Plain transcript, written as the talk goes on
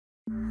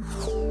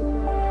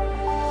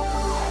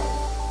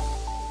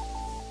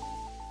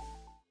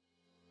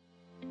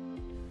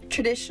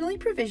Traditionally,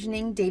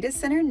 provisioning data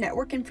center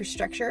network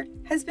infrastructure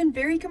has been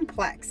very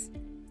complex,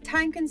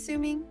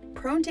 time-consuming,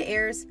 prone to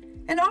errors,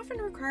 and often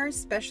requires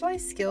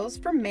specialized skills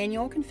for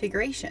manual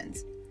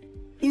configurations.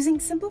 Using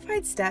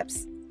simplified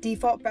steps,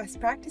 default best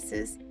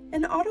practices,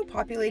 and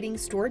auto-populating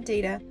stored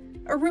data,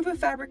 Aruba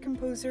Fabric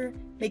Composer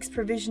makes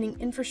provisioning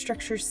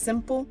infrastructure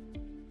simple,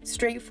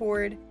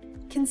 straightforward,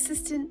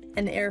 consistent,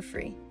 and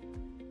error-free.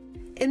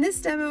 In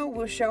this demo,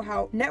 we'll show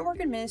how network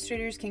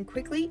administrators can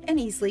quickly and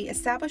easily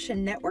establish a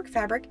network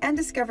fabric and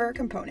discover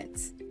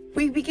components.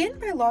 We begin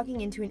by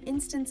logging into an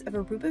instance of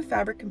Aruba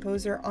Fabric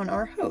Composer on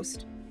our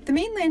host. The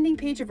main landing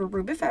page of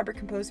Aruba Fabric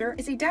Composer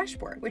is a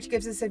dashboard, which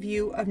gives us a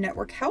view of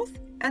network health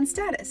and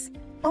status.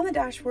 On the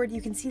dashboard,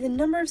 you can see the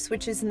number of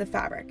switches in the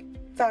fabric,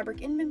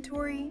 fabric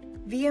inventory,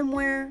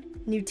 VMware,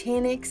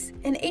 Nutanix,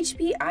 and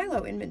HP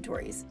ILO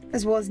inventories,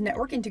 as well as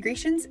network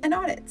integrations and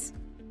audits.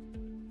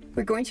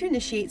 We're going to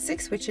initiate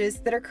 6 switches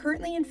that are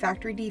currently in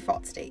factory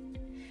default state.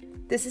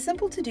 This is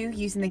simple to do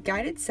using the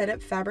Guided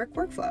Setup Fabric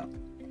workflow.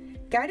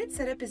 Guided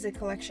Setup is a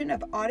collection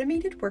of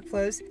automated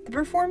workflows that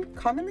perform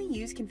commonly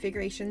used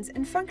configurations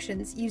and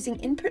functions using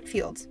input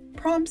fields,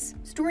 prompts,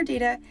 stored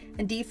data,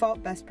 and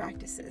default best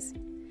practices.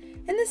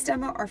 In this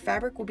demo, our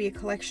fabric will be a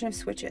collection of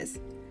switches.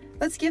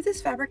 Let's give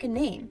this fabric a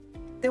name.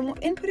 Then we'll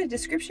input a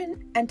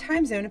description and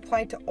time zone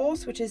applied to all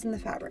switches in the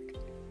fabric.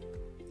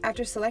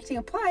 After selecting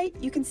Apply,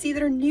 you can see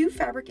that our new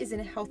fabric is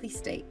in a healthy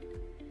state,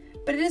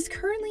 but it is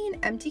currently an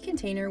empty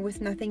container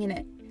with nothing in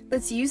it.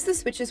 Let's use the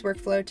switches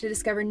workflow to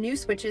discover new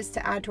switches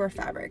to add to our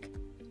fabric.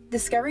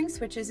 Discovering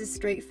switches is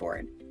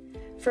straightforward.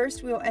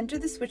 First, we will enter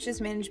the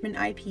switches management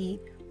IP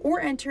or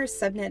enter a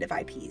subnet of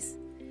IPs.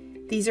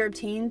 These are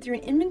obtained through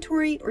an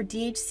inventory or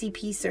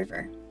DHCP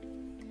server.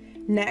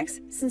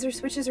 Next, since our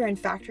switches are in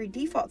factory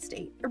default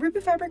state,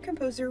 Aruba Fabric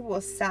Composer will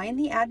assign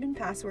the admin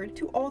password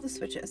to all the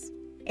switches.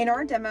 In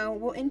our demo,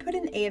 we'll input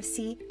an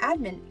AFC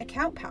admin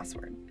account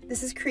password.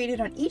 This is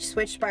created on each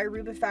switch by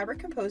Aruba Fabric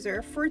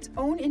Composer for its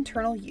own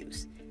internal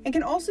use and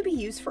can also be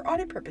used for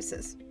audit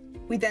purposes.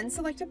 We then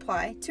select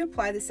Apply to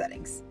apply the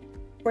settings.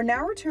 We're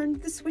now returned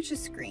to the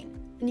switches screen,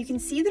 and you can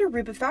see that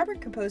Aruba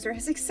Fabric Composer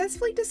has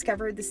successfully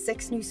discovered the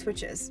 6 new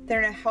switches.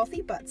 They're in a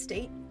healthy but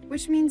state,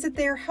 which means that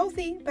they are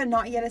healthy but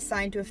not yet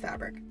assigned to a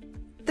fabric.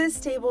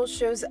 This table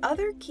shows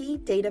other key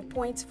data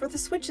points for the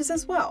switches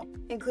as well,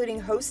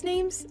 including host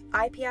names,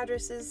 IP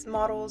addresses,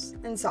 models,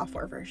 and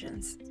software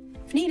versions.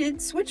 If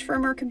needed, switch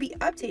firmware can be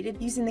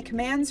updated using the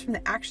commands from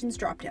the Actions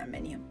drop-down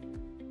menu.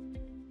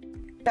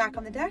 Back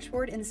on the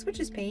dashboard in the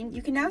Switches pane,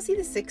 you can now see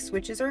the 6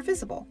 switches are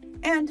visible,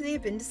 and they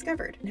have been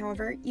discovered.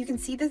 However, you can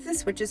see that the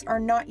switches are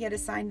not yet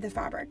assigned to the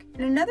fabric.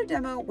 In another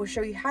demo, we'll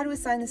show you how to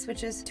assign the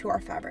switches to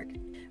our fabric.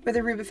 With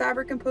Aruba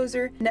Fabric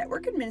Composer,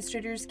 network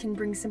administrators can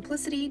bring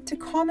simplicity to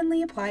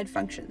commonly applied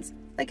functions,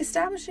 like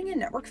establishing a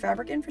network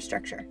fabric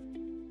infrastructure.